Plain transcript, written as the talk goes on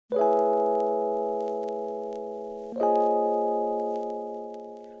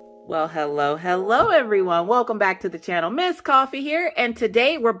Well, hello everyone. Welcome back to the channel. Miss Coffee here, and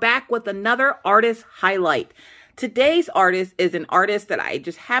today we're back with another artist highlight. Today's artist is an artist that I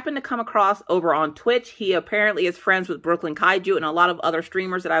just happened to come across over on Twitch. He apparently is friends with Brooklyn Kaiju and a lot of other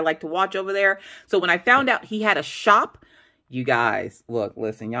streamers that I like to watch over there. So when I found out he had a shop, you guys, look,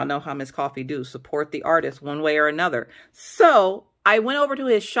 listen, y'all know how Miss Coffee do. Support the artist one way or another. So I went over to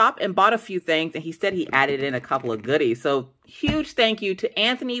his shop and bought a few things, and he said he added in a couple of goodies. So huge thank you to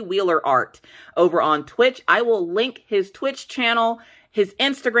Anthony Wheeler Art over on Twitch. I will link his Twitch channel, his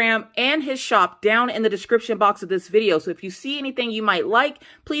Instagram, and his shop down in the description box of this video. So if you see anything you might like,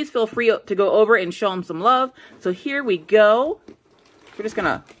 please feel free to go over and show him some love. So here we go. We're just going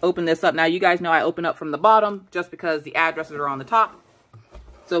to open this up. Now, you guys know I open up from the bottom just because the addresses are on the top.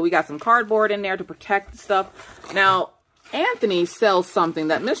 So we got some cardboard in there to protect the stuff. Now, Anthony sells something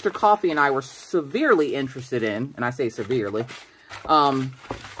that Mr. Coffee and I were severely interested in, and I say severely. And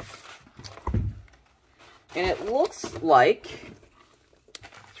it looks like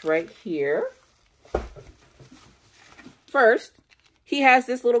it's right here. First, he has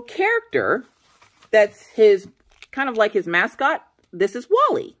this little character that's his, kind of like his mascot. This is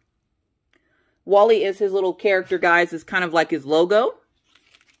Wally. Wally is his little character, guys. It's kind of like his logo.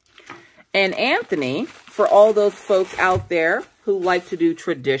 And Anthony, for all those folks out there who like to do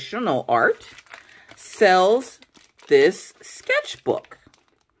traditional art, sells this sketchbook.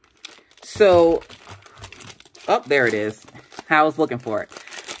 So, oh, there it is. I was looking for it.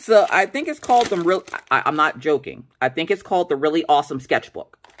 So, I think it's called the I'm not joking. I think it's called the Really Awesome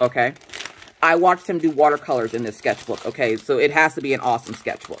Sketchbook, okay? I watched him do watercolors in this sketchbook, okay? So, it has to be an awesome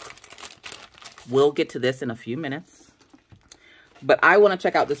sketchbook. We'll get to this in a few minutes. But I want to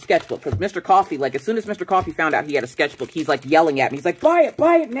check out the sketchbook because Mr. Coffee, like as soon as Mr. Coffee found out he had a sketchbook, he's like yelling at me. He's like, buy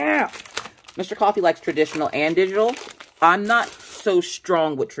it now. Mr. Coffee likes traditional and digital. I'm not so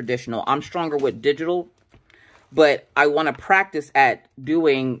strong with traditional. I'm stronger with digital. But I want to practice at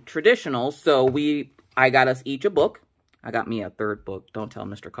doing traditional. So I got us each a book. I got me a third book. Don't tell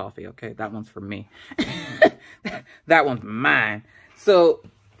Mr. Coffee, okay? That one's for me. That one's mine. So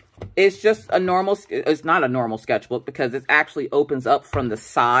it's just a normal, it's not a normal sketchbook because it actually opens up from the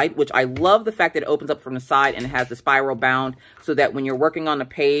side, which I love the fact that it opens up from the side and it has the spiral bound so that when you're working on the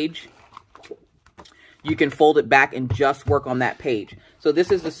page, you can fold it back and just work on that page. So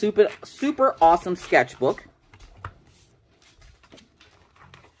this is the super awesome sketchbook.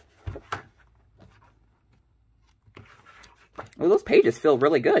 Well, those pages feel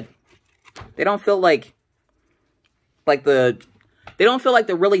really good. They don't feel like they don't feel like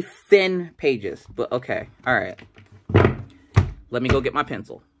the really thin pages, but okay. All right. Let me go get my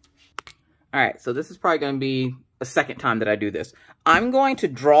pencil. All right. So this is probably going to be the second time that I do this. I'm going to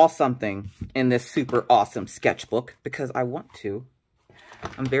draw something in this super awesome sketchbook because I want to.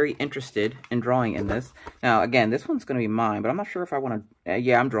 I'm very interested in drawing in this. Now, again, this one's going to be mine, but I'm not sure if I want to.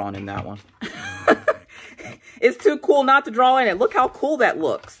 Yeah, I'm drawing in that one. It's too cool not to draw in it. Look how cool that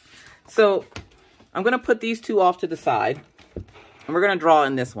looks. So I'm going to put these two off to the side. And we're going to draw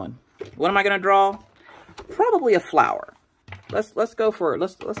in this one. What am I going to draw? Probably a flower. Let's go for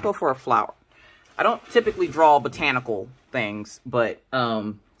a flower. I don't typically draw botanical things, but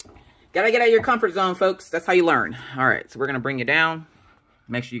gotta get out of your comfort zone, folks. That's how you learn. All right, so we're going to bring you down.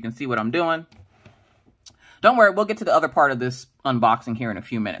 Make sure you can see what I'm doing. Don't worry, we'll get to the other part of this unboxing here in a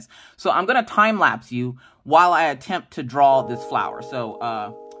few minutes. So I'm going to time lapse you while I attempt to draw this flower. So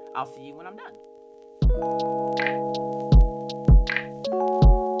I'll see you when I'm done.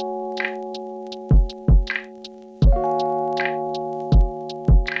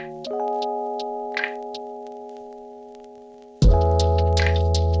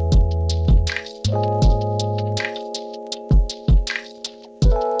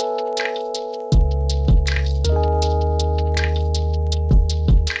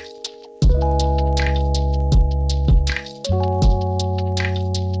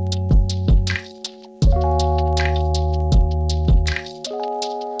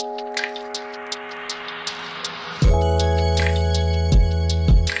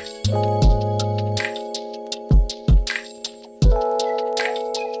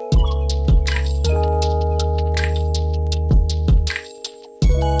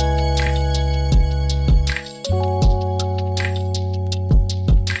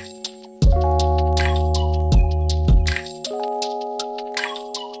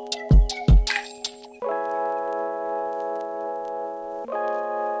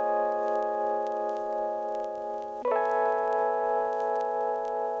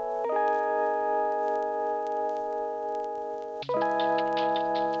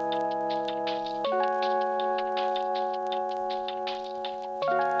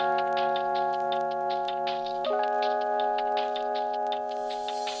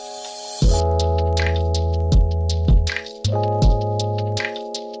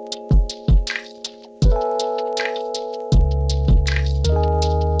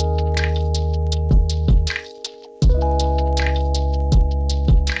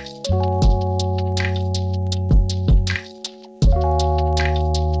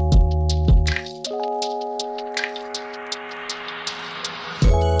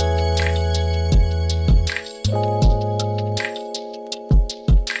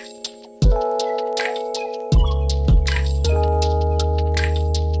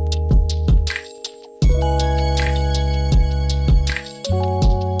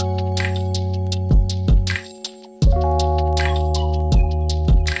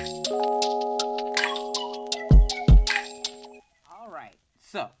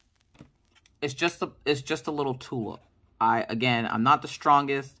 it's just a little tulip. I'm not the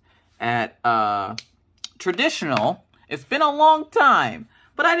strongest at traditional. It's been a long time,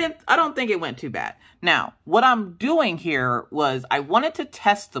 but I don't think it went too bad. Now, what I'm doing here was I wanted to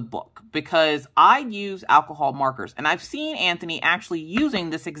test the book because I use alcohol markers, and I've seen Anthony actually using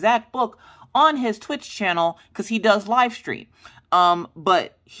this exact book on his Twitch channel because he does live stream.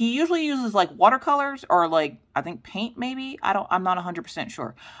 But he usually uses like watercolors or like, I think paint maybe. I'm not 100%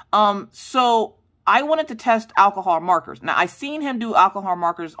 sure. So I wanted to test alcohol markers. Now, I've seen him do alcohol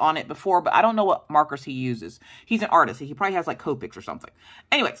markers on it before, but I don't know what markers he uses. He's an artist. He probably has like Copics or something.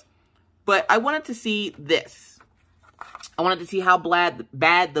 Anyways, but I wanted to see this. I wanted to see how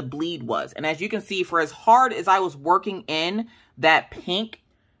bad the bleed was. And as you can see, for as hard as I was working in that pink,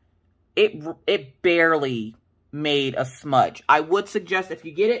 it barely made a smudge. I would suggest if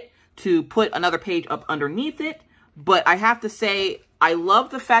you get it to put another page up underneath it. But I have to say, I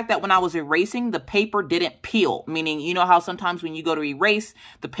love the fact that when I was erasing, the paper didn't peel. Meaning, you know how sometimes when you go to erase,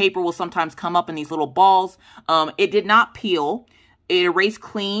 the paper will sometimes come up in these little balls. It did not peel. It erased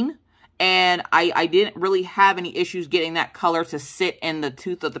clean. And I didn't really have any issues getting that color to sit in the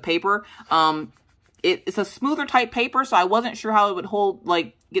tooth of the paper. It's a smoother type paper, so I wasn't sure how it would hold,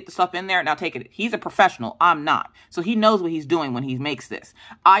 like, get the stuff in there. Now take it. He's a professional. I'm not. So he knows what he's doing when he makes this.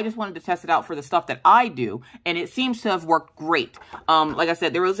 I just wanted to test it out for the stuff that I do, and it seems to have worked great. Like I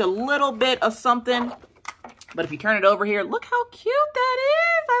said, there was a little bit of something, but if you turn it over here, look how cute that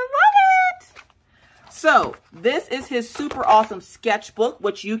is. I love it. So this is his super awesome sketchbook,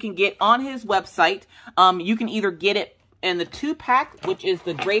 which you can get on his website. You can either get it in the 2-pack, which is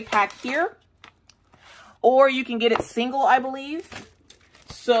the gray pack here, or you can get it single, I believe.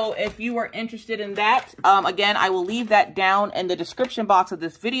 So if you are interested in that, again, I will leave that down in the description box of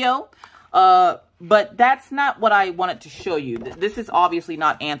this video. But that's not what I wanted to show you. This is obviously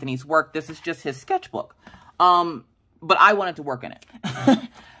not Anthony's work. This is just his sketchbook. But I wanted to work in it.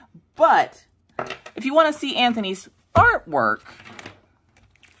 But if you want to see Anthony's artwork,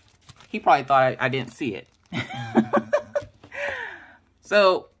 he probably thought I didn't see it.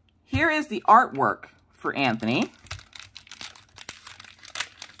 So here is the artwork for Anthony.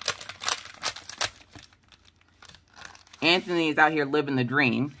 Anthony is out here living the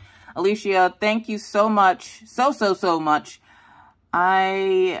dream. Alishia, thank you so much. So much.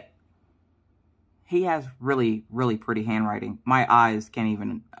 He has really, really pretty handwriting. My eyes can't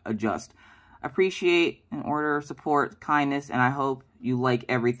even adjust. Appreciate and order support, kindness, and I hope you like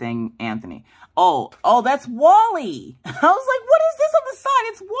everything, Anthony. Oh, that's Wally. I was like, what is this on the side?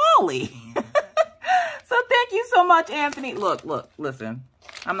 It's Wally. So thank you so much, Anthony. Look, listen.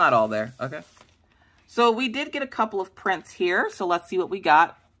 I'm not all there, okay? So we did get a couple of prints here. So let's see what we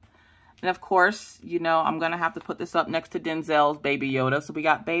got. And of course, you know, I'm going to have to put this up next to Denzel's Baby Yoda. So we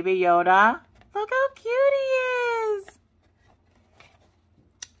got Baby Yoda. Look how cute he is.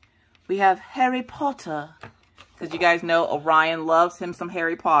 We have Harry Potter. Because you guys know Orion loves him some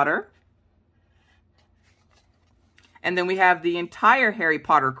Harry Potter. And then we have the entire Harry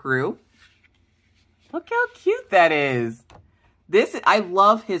Potter crew. Look how cute that is. I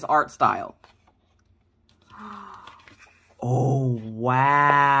love his art style. Oh,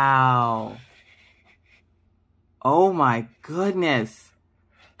 wow. Oh my goodness.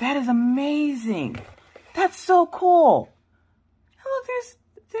 That is amazing. That's so cool. Oh, look,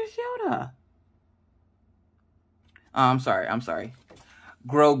 there's Yoda. Oh, I'm sorry.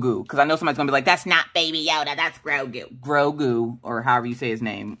 Grogu. Because I know somebody's going to be like, that's not Baby Yoda, that's Grogu. Grogu, or however you say his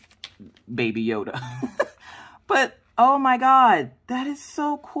name, Baby Yoda. But, oh my God, that is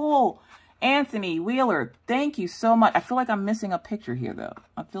so cool. Anthony Wheeler, thank you so much. I feel like I'm missing a picture here, though.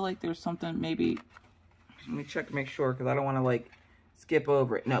 I feel like there's something maybe... Let me check to make sure, because I don't want to, like, skip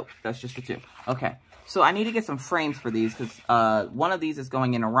over it. No, that's just the two. Okay, so I need to get some frames for these, because one of these is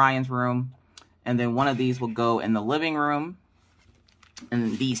going in Orion's room, and then one of these will go in the living room,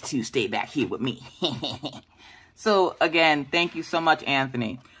 and these two stay back here with me. So, again, thank you so much,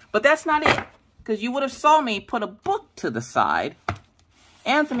 Anthony. But that's not it, because you would have saw me put a book to the side.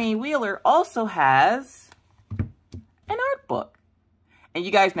 Anthony Wheeler also has an art book. And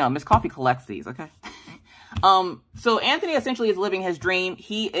you guys know, Miss Coffee collects these, okay? So Anthony essentially is living his dream.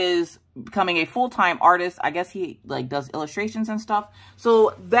 He is becoming a full-time artist. I guess he like does illustrations and stuff.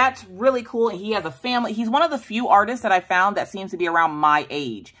 So that's really cool. And he has a family. He's one of the few artists that I found that seems to be around my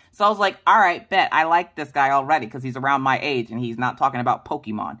age. So I was like, all right, bet. I like this guy already because he's around my age and he's not talking about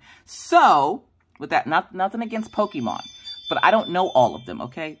Pokemon. So with that, nothing against Pokemon, but I don't know all of them,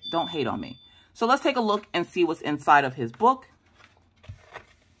 okay? Don't hate on me. So let's take a look and see what's inside of his book.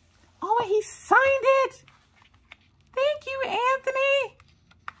 Oh, and he signed it. Thank you, Anthony.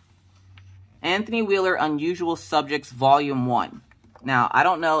 Anthony Wheeler, Unusual Subjects, Volume 1. Now, I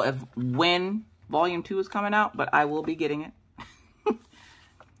don't know when Volume 2 is coming out, but I will be getting it.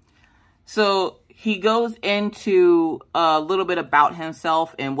 So he goes into a little bit about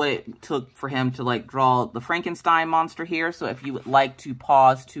himself and what it took for him to like draw the Frankenstein monster here. So if you would like to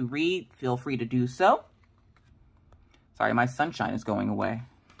pause to read, feel free to do so. Sorry, my sunshine is going away.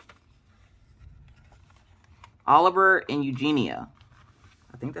 Oliver and Eugenia.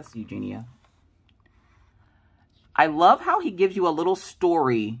 I think that's Eugenia. I love how he gives you a little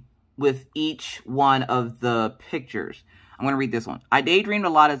story with each one of the pictures. I'm going to read this one. I daydreamed a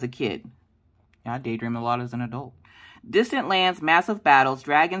lot as a kid. Yeah, I daydream a lot as an adult. Distant lands, massive battles,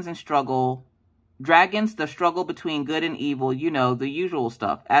 dragons, the struggle between good and evil, you know, the usual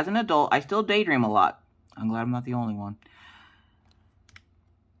stuff. As an adult, I still daydream a lot. I'm glad I'm not the only one.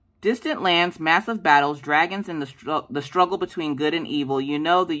 Distant lands, massive battles, dragons, and the struggle between good and evil, you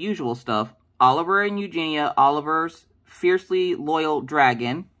know, the usual stuff. Oliver and Eugenia, Oliver's fiercely loyal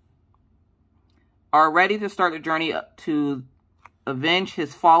dragon, are ready to start the journey to avenge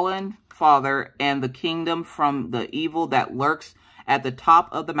his fallen father and the kingdom from the evil that lurks at the top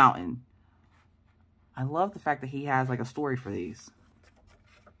of the mountain. I love the fact that he has like a story for these.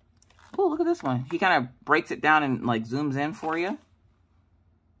 Oh, look at this one. He kind of breaks it down and like zooms in for you.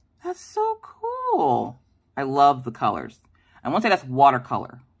 That's so cool. I love the colors. I want to say that's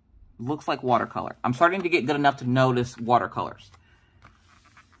watercolor. Looks like watercolor. I'm starting to get good enough to notice watercolors.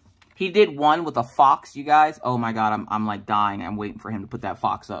 He did one with a fox, you guys. Oh my God, I'm like dying. I'm waiting for him to put that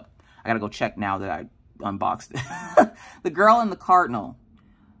fox up. I gotta go check now that I unboxed it. The Girl and the Cardinal.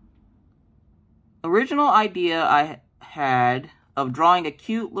 Original idea I had of drawing a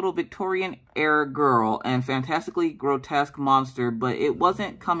cute little Victorian-era girl and fantastically grotesque monster, but it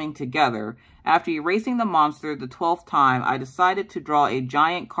wasn't coming together. After erasing the monster the 12th time, I decided to draw a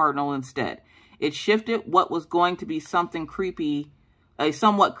giant cardinal instead. It shifted what was going to be something creepy, a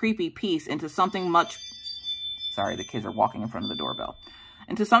somewhat creepy piece, into something much... Sorry, the kids are walking in front of the doorbell.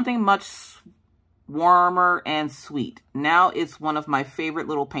 Into something much warmer and sweet. Now it's one of my favorite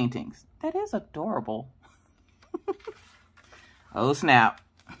little paintings. That is adorable. Oh, snap.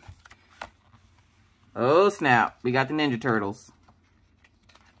 Oh, snap. We got the Ninja Turtles.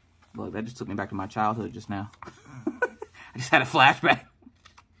 Look, that just took me back to my childhood just now. I just had a flashback.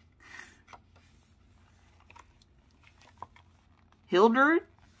 Hildred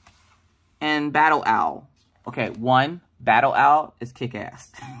and Battle Owl. Okay, one, Battle Owl is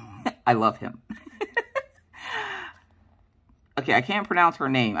kick-ass. I love him. Okay, I can't pronounce her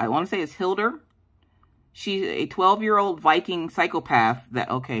name. I want to say it's Hilder. She's a 12-year-old Viking psychopath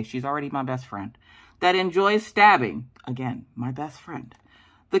that, okay, she's already my best friend, that enjoys stabbing. Again, my best friend.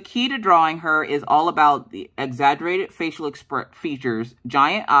 The key to drawing her is all about the exaggerated facial features,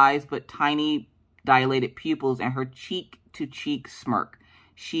 giant eyes, but tiny dilated pupils, and her cheek-to-cheek smirk.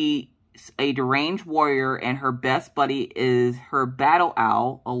 She's a deranged warrior, and her best buddy is her battle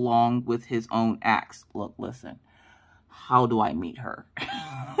owl, along with his own axe. Look, listen. How do I meet her?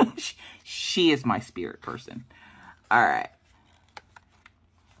 She is my spirit person. All right.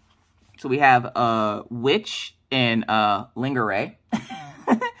 So we have a witch in lingerie.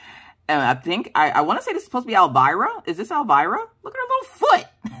 And I think, I want to say this is supposed to be Elvira. Is this Elvira? Look at her little foot.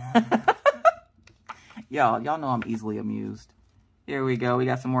 Y'all know I'm easily amused. Here we go. We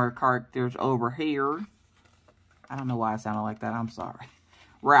got some more characters over here. I don't know why I sounded like that. I'm sorry.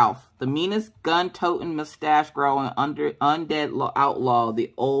 Ralph, the meanest gun-toting, mustache-growing, undead outlaw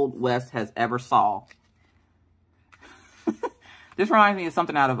the Old West has ever saw. This reminds me of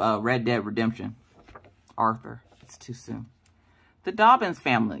something out of Red Dead Redemption. Arthur. It's too soon. The Dobbins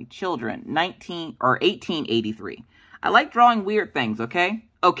family, children, 1883. I like drawing weird things, okay?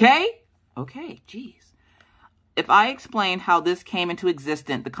 Okay? Okay, geez. If I explained how this came into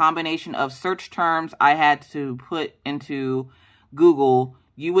existence, the combination of search terms I had to put into Google,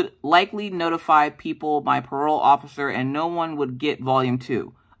 you would likely notify people, my parole officer, and no one would get volume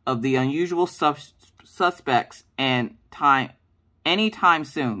 2 of the unusual suspects and anytime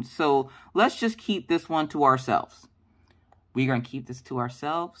soon. So let's just keep this one to ourselves. We're going to keep this to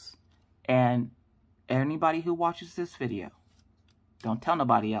ourselves. And anybody who watches this video, don't tell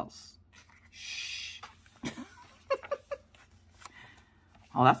nobody else. Shh.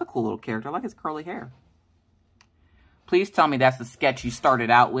 Oh, that's a cool little character. I like his curly hair. Please tell me that's the sketch you started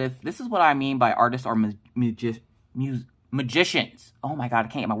out with. This is what I mean by artists or magicians. Oh my God, I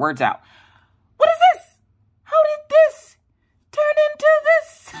can't get my words out. What is this? How did this turn into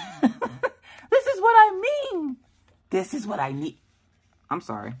this? This is what I mean. This is what I need. I'm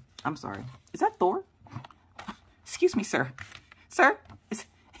sorry. I'm sorry. Is that Thor? Excuse me, sir. Sir? Is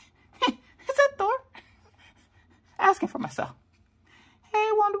that myself. Hey,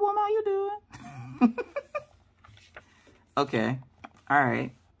 Wonder Woman, how you doing? Okay. All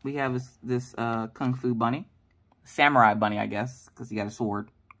right. We have this Kung Fu bunny. Samurai bunny, I guess, because he got a sword.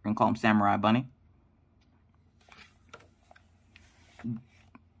 We're going to call him Samurai bunny.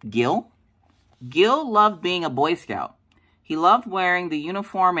 Gil. Gil loved being a Boy Scout. He loved wearing the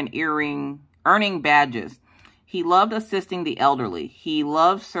uniform and earning badges. He loved assisting the elderly. He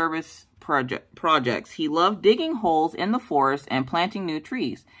loved service projects. He loved digging holes in the forest and planting new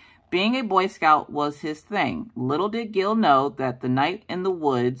trees. Being a Boy Scout was his thing. Little did Gil know that that night in the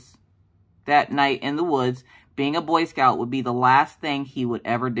woods, being a Boy Scout would be the last thing he would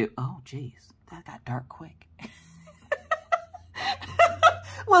ever do. Oh, jeez. That got dark quick.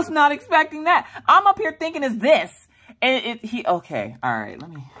 Was not expecting that. I'm up here thinking it's this. And okay. All right.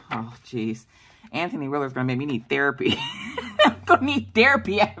 Oh, jeez. Anthony Riller's going to make me need therapy. I'm going to need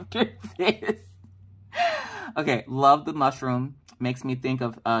therapy after this. Okay. Love the mushroom. Makes me think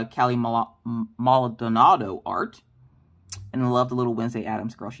of Callie Maldonado art. And I love the little Wednesday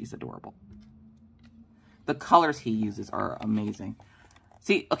Addams girl. She's adorable. The colors he uses are amazing.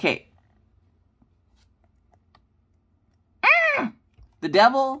 See, okay. The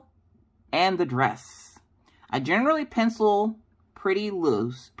Devil and the Dress. I generally pencil pretty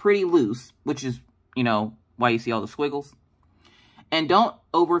loose, which is, you know, why you see all the squiggles. And don't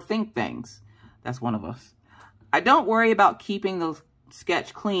overthink things. That's one of us. I don't worry about keeping the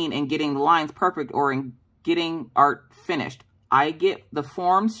sketch clean and getting the lines perfect or in getting art finished. I get the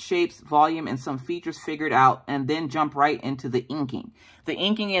forms, shapes, volume, and some features figured out and then jump right into the inking. The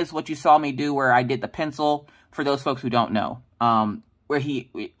inking is what you saw me do where I did the pencil, for those folks who don't know. Where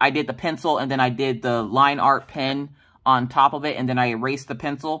I did the pencil and then I did the line art pen on top of it and then I erased the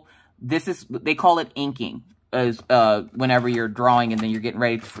pencil. They call it inking, as whenever you're drawing and then you're getting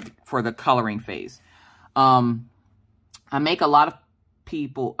ready for the coloring phase. I make a lot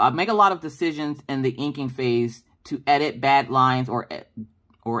of decisions in the inking phase to edit bad lines or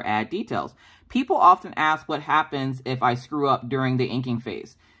add details. People often ask what happens if I screw up during the inking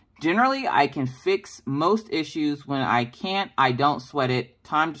phase. Generally, I can fix most issues. When I can't, I don't sweat it.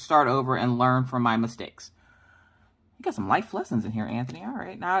 Time to start over and learn from my mistakes. You got some life lessons in here, Anthony. All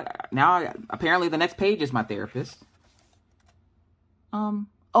right. Now apparently the next page is my therapist.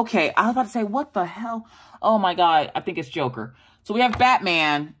 Okay, I was about to say, what the hell? Oh my God, I think it's Joker. So we have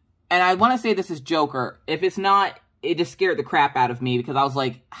Batman, and I want to say this is Joker. If it's not, it just scared the crap out of me because I was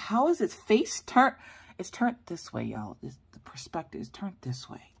like, how is his face turned? It's turned this way, y'all. The perspective is turned this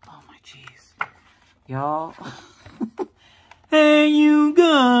way. Oh my jeez. Y'all. Hey, you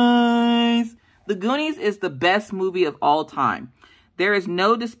guys. The Goonies is the best movie of all time. There is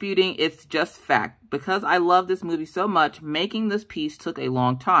no disputing, it's just fact. Because I love this movie so much, making this piece took a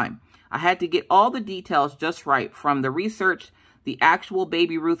long time. I had to get all the details just right, from the research, the actual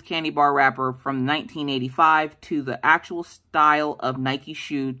Baby Ruth candy bar wrapper from 1985, to the actual style of Nike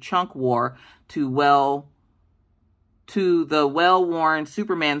shoe Chunk wore, to the well-worn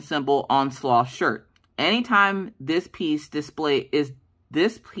Superman symbol on Sloth's shirt. Anytime this piece displayed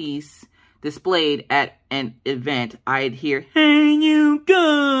at an event, I'd hear, "Hey, you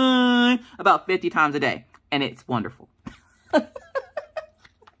guys," about 50 times a day. And it's wonderful.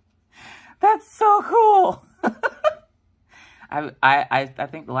 That's so cool. I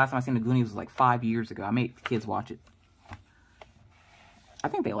think the last time I seen the Goonies was like 5 years ago. I made kids watch it. I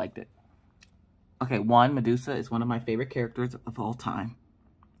think they liked it. Okay, 1, Medusa is one of my favorite characters of all time.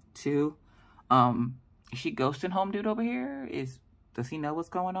 2, is she ghosting home dude over here? Does he know what's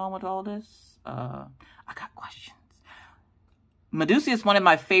going on with all this? I got questions. Medusa is one of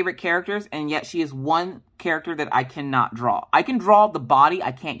my favorite characters, and yet she is one character that I cannot draw. I can draw the body.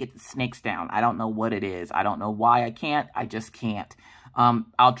 I can't get the snakes down. I don't know what it is. I don't know why I can't. I just can't.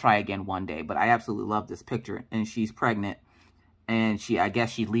 I'll try again one day, but I absolutely love this picture. And she's pregnant, and I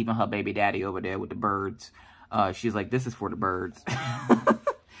guess she's leaving her baby daddy over there with the birds. She's like, this is for the birds.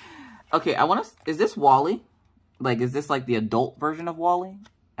 Okay, is this Wally? Like, is this like the adult version of Wally?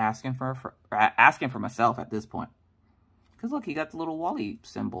 Asking for myself at this point. Because look, he got the little Wally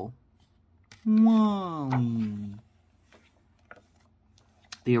symbol. Wally.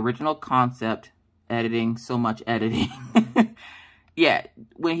 The original concept, editing, so much editing. Yeah,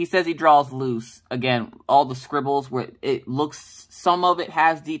 when he says he draws loose, again, all the scribbles where it looks, some of it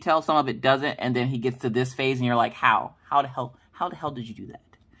has detail, some of it doesn't, and then he gets to this phase and you're like, how the hell did you do that?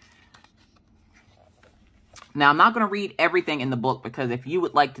 Now, I'm not going to read everything in the book because if you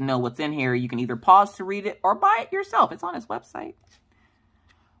would like to know what's in here, you can either pause to read it or buy it yourself. It's on his website.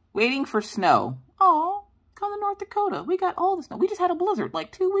 Waiting for snow. Oh, come to North Dakota. We got all the snow. We just had a blizzard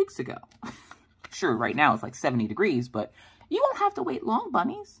like 2 weeks ago. Sure, right now it's like 70 degrees, but you won't have to wait long,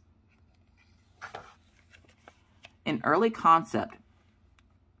 bunnies. An early concept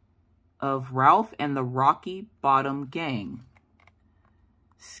of Ralph and the Rocky Bottom Gang.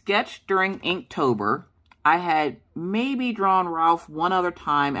 Sketched during Inktober. I had maybe drawn Ralph one other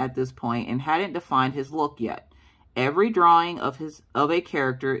time at this point and hadn't defined his look yet. Every drawing of a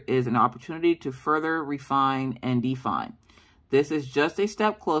character is an opportunity to further refine and define. This is just a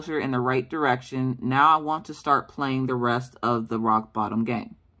step closer in the right direction. Now I want to start playing the rest of the Rock Bottom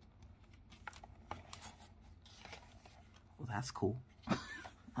Gang. Well, that's cool.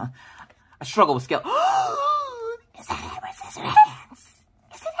 I struggle with scale. Is that Edward Scissorhands?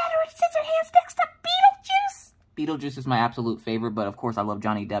 Is it Edward Scissorhands next to Beetlejuice? Beetlejuice is my absolute favorite, but of course I love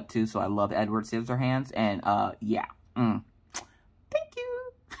Johnny Depp too, so I love Edward Scissorhands, and yeah. Thank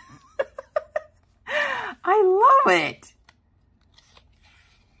you. I love it.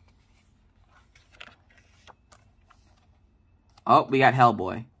 Oh, we got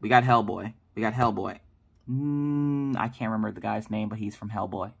Hellboy. We got Hellboy. We got Hellboy. I can't remember the guy's name, but he's from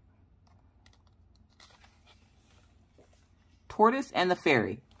Hellboy. Tortoise and the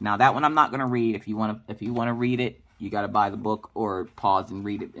Fairy. Now that one I'm not gonna read. If you wanna read it, you gotta buy the book or pause and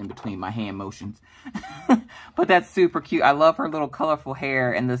read it in between my hand motions. But that's super cute. I love her little colorful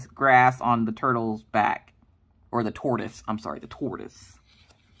hair and this grass on the turtle's back. Or the tortoise. I'm sorry, the tortoise.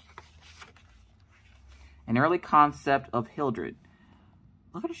 An early concept of Hildred.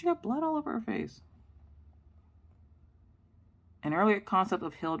 Look at her, she got blood all over her face. An earlier concept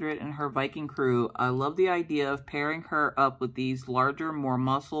of Hildred and her Viking crew. I love the idea of pairing her up with these larger, more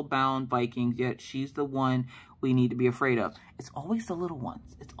muscle-bound Vikings, yet she's the one we need to be afraid of. It's always the little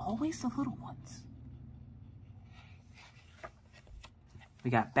ones. It's always the little ones.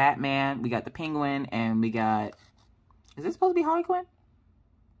 We got Batman, we got the Penguin, and we got... Is this supposed to be Harley Quinn?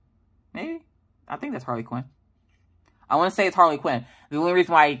 Maybe? I think that's Harley Quinn. I want to say it's Harley Quinn. The only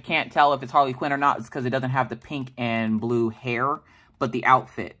reason why I can't tell if it's Harley Quinn or not is because it doesn't have the pink and blue hair, but the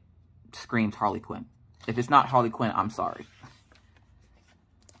outfit screams Harley Quinn. If it's not Harley Quinn, I'm sorry.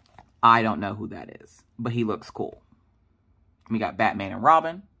 I don't know who that is, but he looks cool. We got Batman and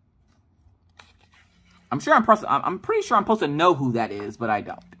Robin. I'm pretty sure I'm supposed to know who that is, but I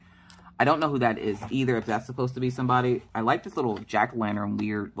don't. I don't know who that is either, if that's supposed to be somebody. I like this little jack-o'-lantern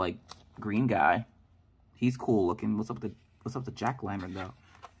weird, like, green guy. He's cool looking. What's up with jack-o'-lantern, though?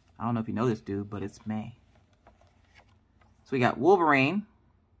 I don't know if you know this dude, but it's May. So we got Wolverine.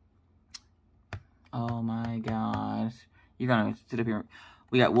 Oh my gosh. You're gonna sit up here.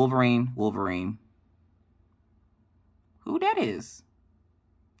 We got Wolverine. Who that is?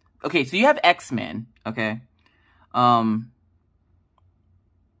 Okay, so you have X-Men, okay? Oh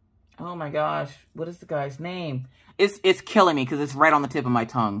my gosh. What is the guy's name? It's killing me because it's right on the tip of my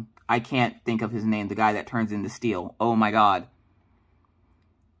tongue. I can't think of his name. The guy that turns into steel. Oh my god.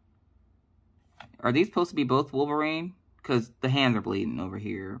 Are these supposed to be both Wolverine? Because the hands are bleeding over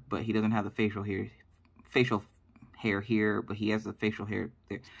here, but he doesn't have the facial hair here, but he has the facial hair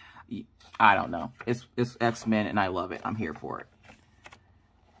there. I don't know. It's X-Men, and I love it. I'm here for it.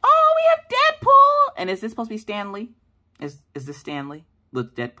 Oh, we have Deadpool! And is this supposed to be Stan Lee? Is this Stan Lee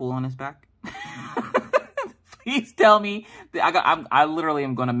with Deadpool on his back? Please tell me. I literally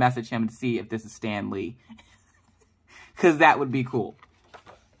am going to message him to see if this is Stan Lee. Because that would be cool.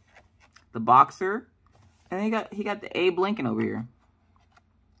 The Boxer. And he got the Abe Lincoln over here.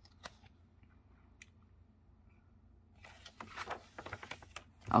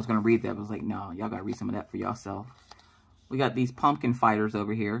 I was going to read that, but I was like, no, y'all got to read some of that for yourself. We got these pumpkin fighters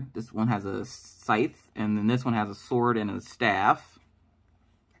over here. This one has a scythe, and then this one has a sword and a staff.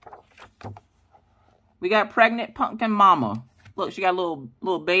 We got pregnant pumpkin mama. Look, she got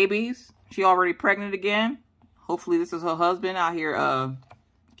little babies. She already pregnant again. Hopefully this is her husband out here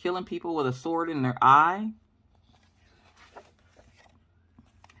killing people with a sword in their eye.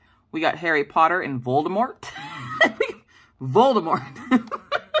 We got Harry Potter and Voldemort. Voldemort.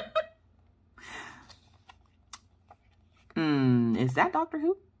 Is that Doctor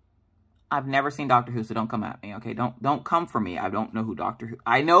Who? I've never seen Doctor Who, so don't come at me, okay? Don't come for me. I don't know who Doctor Who...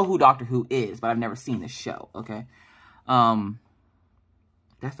 I know who Doctor Who is, but I've never seen this show, okay?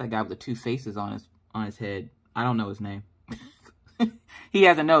 That's that guy with the two faces on his head. I don't know his name. He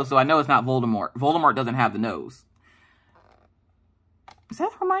has a nose, so I know it's not Voldemort. Voldemort doesn't have the nose. Is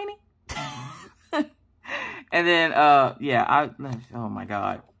that Hermione? And then, yeah, oh my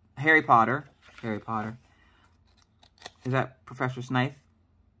god. Harry Potter. Is that Professor Snape?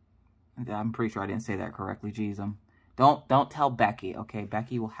 I'm pretty sure I didn't say that correctly. Jeez, don't tell Becky, okay?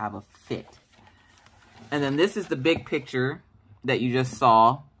 Becky will have a fit. And then this is the big picture that you just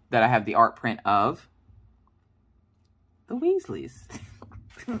saw. that I have the art print of the Weasleys.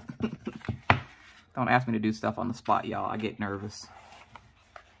 Don't ask me to do stuff on the spot, y'all. I get nervous.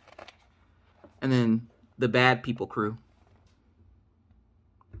 And then the Bad People crew.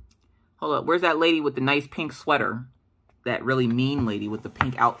 Hold up. Where's that lady with the nice pink sweater? That really mean lady with the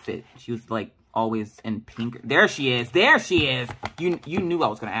pink outfit. She was like always in pink. There she is. There she is. You knew I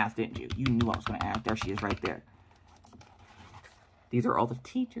was going to ask, didn't you? You knew I was going to ask. There she is right there. These are all the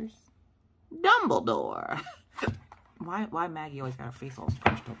teachers. Dumbledore. Why Maggie always got her face all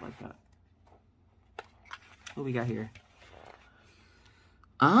scrunched up like that? What we got here?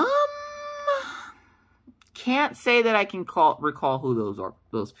 Can't say that I can recall who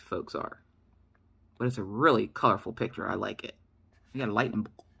those folks are. But it's a really colorful picture. I like it. You got a lightning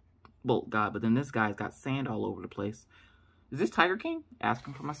bolt guy, but then this guy's got sand all over the place. Is this Tiger King?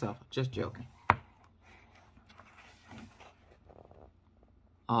 Asking for myself. Just joking.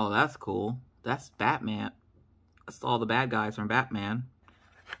 Oh, that's cool. That's Batman. That's all the bad guys from Batman.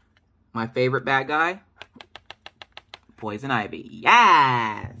 My favorite bad guy? Poison Ivy.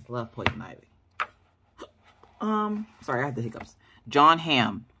 Yes! Love Poison Ivy. Sorry, I had the hiccups. John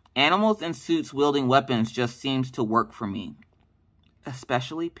Hamm. Animals in suits wielding weapons just seems to work for me.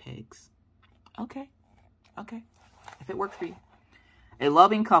 Especially pigs. Okay. Okay. If it works for you. A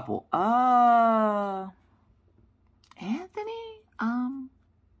loving couple. Anthony?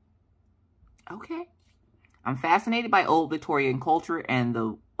 Okay. I'm fascinated by old Victorian culture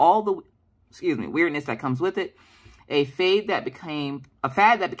and all the weirdness that comes with it. A fad that became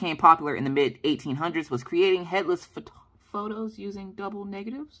popular in the mid 1800s was creating headless photos using double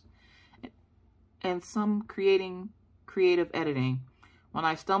negatives, and some creating creative editing. When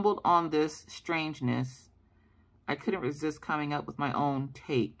I stumbled on this strangeness, I couldn't resist coming up with my own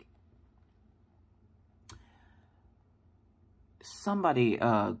take. Somebody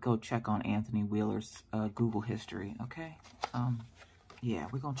go check on Anthony Wheeler's Google history, okay? Yeah,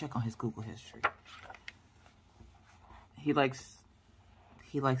 we're gonna check on his Google history. He likes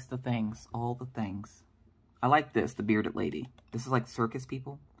the things, all the things. I like this, the bearded lady. This is like circus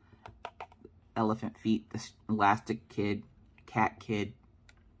people. Elephant feet, this elastic kid, cat kid,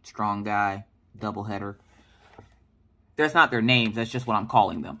 strong guy, double header. That's not their names, that's just what I'm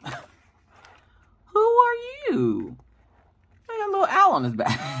calling them. Who are you? I got a little owl on his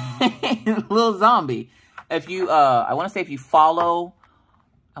back. Little zombie. If you, I want to say if you follow,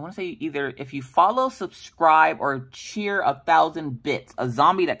 if you follow, subscribe, or cheer 1,000 bits, a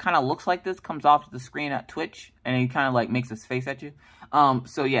zombie that kind of looks like this comes off the screen at Twitch, and he kind of like makes his face at you.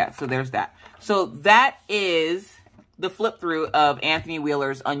 So yeah, so there's that. So that is the flip through of Anthony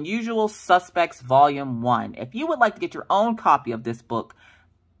Wheeler's Unusual Suspects Volume 1. If you would like to get your own copy of this book,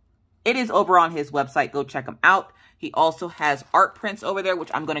 it is over on his website. Go check him out. He also has art prints over there,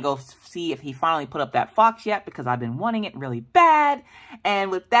 which I'm going to go see if he finally put up that fox yet, because I've been wanting it really bad. And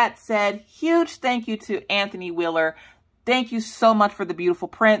with that said, huge thank you to Anthony Wheeler. Thank you so much for the beautiful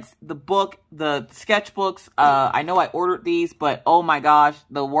prints, the book, the sketchbooks. I know I ordered these, but oh my gosh,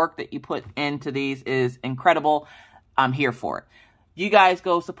 the work that you put into these is incredible. I'm here for it. You guys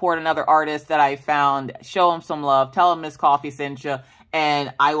go support another artist that I found. Show him some love. Tell him Miss Coffee sent you.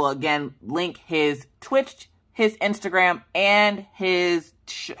 And I will again link his Twitch, his Instagram, and his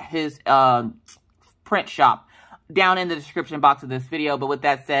print shop down in the description box of this video. But with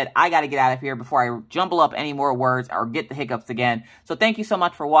that said, I got to get out of here before I jumble up any more words or get the hiccups again. So thank you so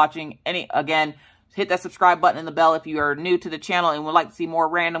much for watching. Again, hit that subscribe button and the bell if you are new to the channel and would like to see more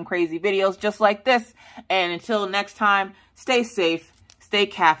random crazy videos just like this. And until next time, stay safe, stay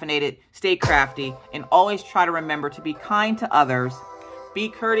caffeinated, stay crafty, and always try to remember to be kind to others, be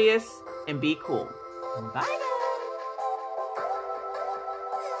courteous, and be cool. Bye.